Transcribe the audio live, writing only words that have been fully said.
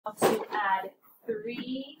to add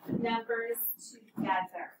three numbers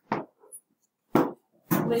together.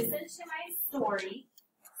 Listen to my story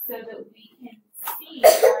so that we can see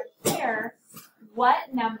or hear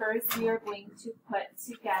what numbers we are going to put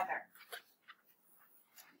together.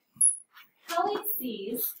 Kelly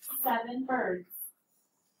sees 7 birds.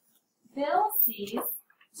 Bill sees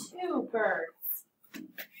 2 birds.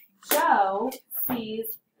 Joe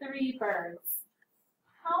sees 3 birds.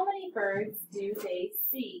 How many birds do they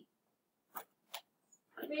see?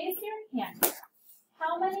 Raise your hand.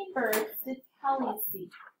 How many birds did Kelly see?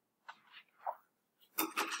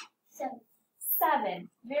 7. 7.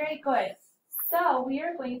 Very good. So we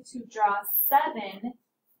are going to draw 7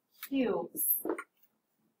 cubes.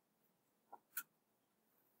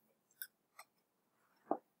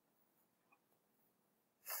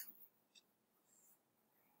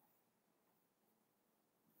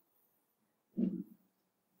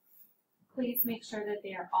 Please make sure that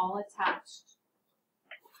they are all attached.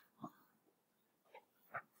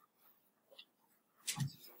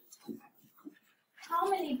 How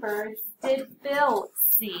many birds did Bill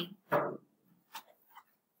see?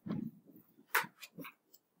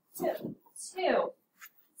 2.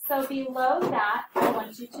 So below that, I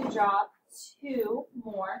want you to draw 2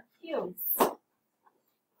 more cubes.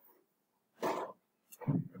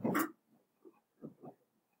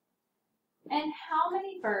 And how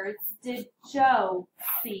many birds did Joe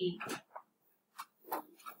see?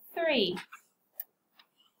 3.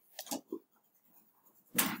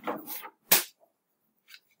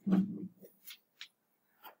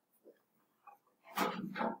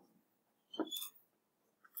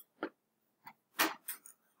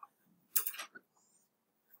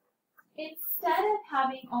 Instead of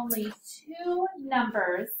having only 2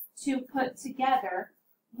 numbers to put together,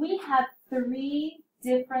 we have 3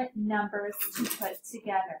 different numbers to put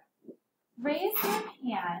together. Raise your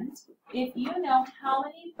hand if you know how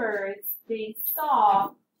many birds they saw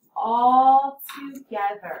all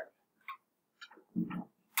together.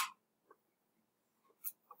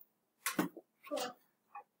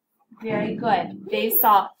 Very good. They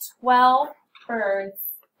saw 12 birds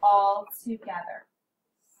all together.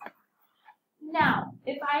 Now,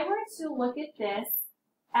 if I were to look at this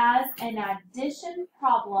as an addition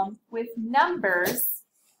problem with numbers,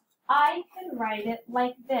 I can write it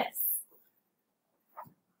like this.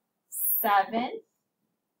 7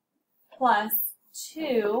 plus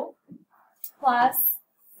 2 plus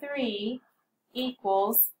 3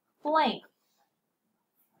 equals blank.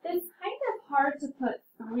 It's kind of hard to put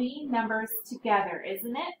 3 numbers together,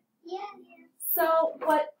 isn't it? Yeah. So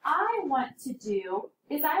what I want to do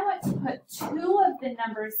is I want to put 2 of the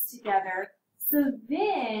numbers together, so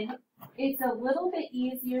then it's a little bit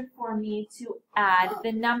easier for me to add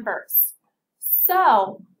the numbers.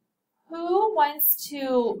 So who wants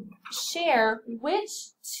to share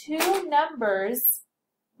which 2 numbers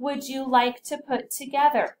would you like to put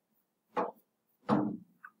together? 7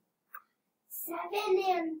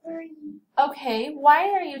 and 3. Okay, why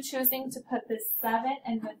are you choosing to put the 7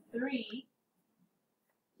 and the 3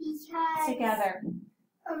 Because together?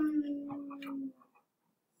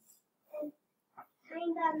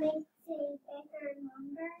 It kind of makes a bigger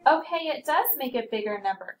number. Okay, it does make a bigger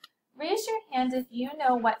number. Raise your hand if you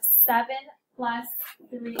know what 7 plus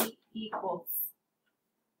 3 equals.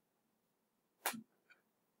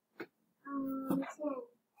 10.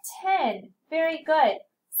 10. Very good.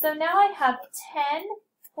 So now I have 10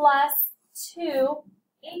 plus 2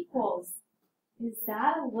 equals. Is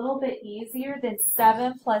that a little bit easier than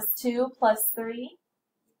 7 plus 2 plus 3?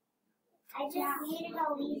 I just made it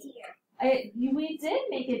all easier. We did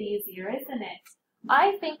make it easier, isn't it?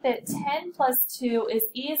 I think that 10 plus 2 is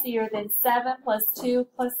easier than 7 plus 2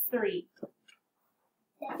 plus 3.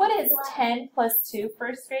 What is 10 plus 2,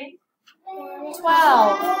 first grade?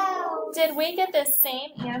 12. Did we get the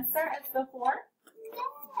same answer as before?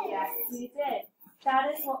 Yes, we did.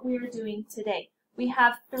 That is what we are doing today. We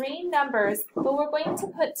have 3 numbers, but we're going to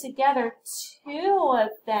put together 2 of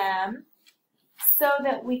them so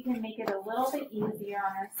that we can make it a little bit easier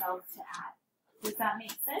on ourselves to add. Does that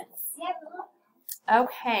make sense? Yep.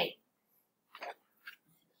 Okay.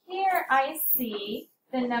 Here I see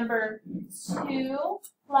the number 2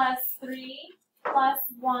 plus 3 plus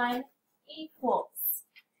 1 equals.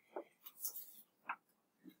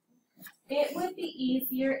 It would be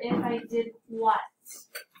easier if I did what?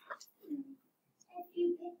 If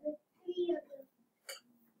you get the 3 of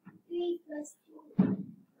the 3 plus 2 plus 1,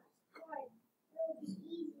 it'll be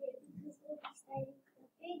easier because we'll be starting with the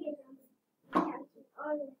bigger number and counting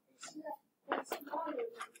on with the smaller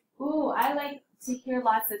number. Ooh, I like to hear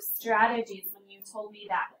lots of strategies when you told me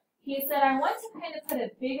that. He said, I want to kind of put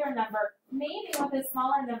a bigger number, maybe with a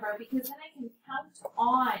smaller number, because then I can count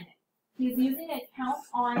on. He's using a count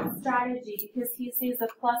on strategy because he sees a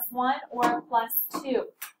 +1 or a +2.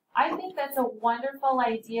 I think that's a wonderful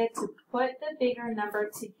idea to put the bigger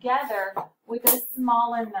number together with a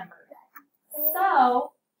smaller number.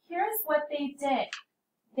 So here's what they did.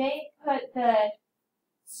 They put the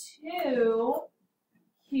 2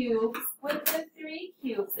 cubes with the 3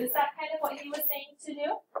 cubes. Is that kind of what he was saying to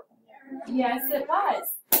do? Yes, it was.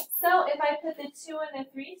 So if I put the 2 and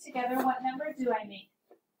the 3 together, what number do I make?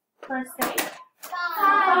 First thing?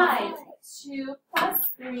 5. 2 plus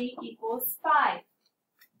 3 equals 5.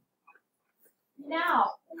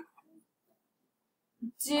 Now,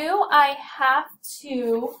 do I have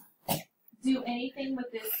to do anything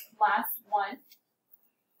with this last one?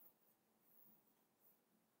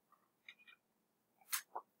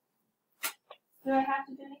 Do I have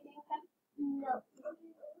to do anything with them? No.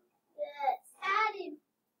 Added.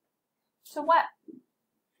 So what?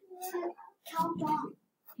 Count on.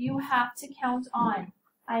 You have to count on.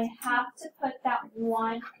 I have to put that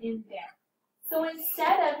 1 in there. So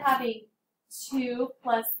instead of having 2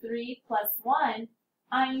 plus 3 plus 1,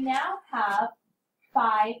 I now have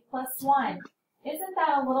 5 plus 1. Isn't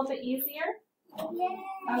that a little bit easier?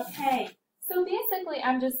 Yes. Okay. So basically,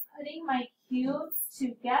 I'm just putting my cubes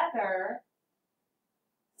together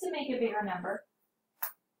to make a bigger number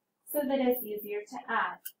so that it's easier to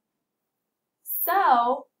add.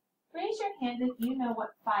 So, raise your hand if you know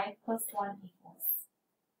what 5 plus 1 equals.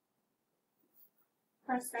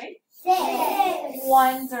 First grade? 6.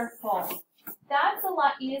 Wonderful. That's a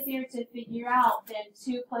lot easier to figure out than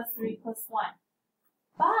 2 plus 3 plus 1.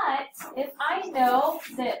 But if I know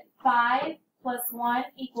that 5 plus 1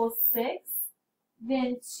 equals 6,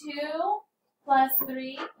 then 2 plus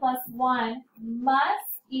 3 plus 1 must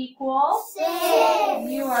equal 6.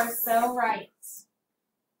 You are so right.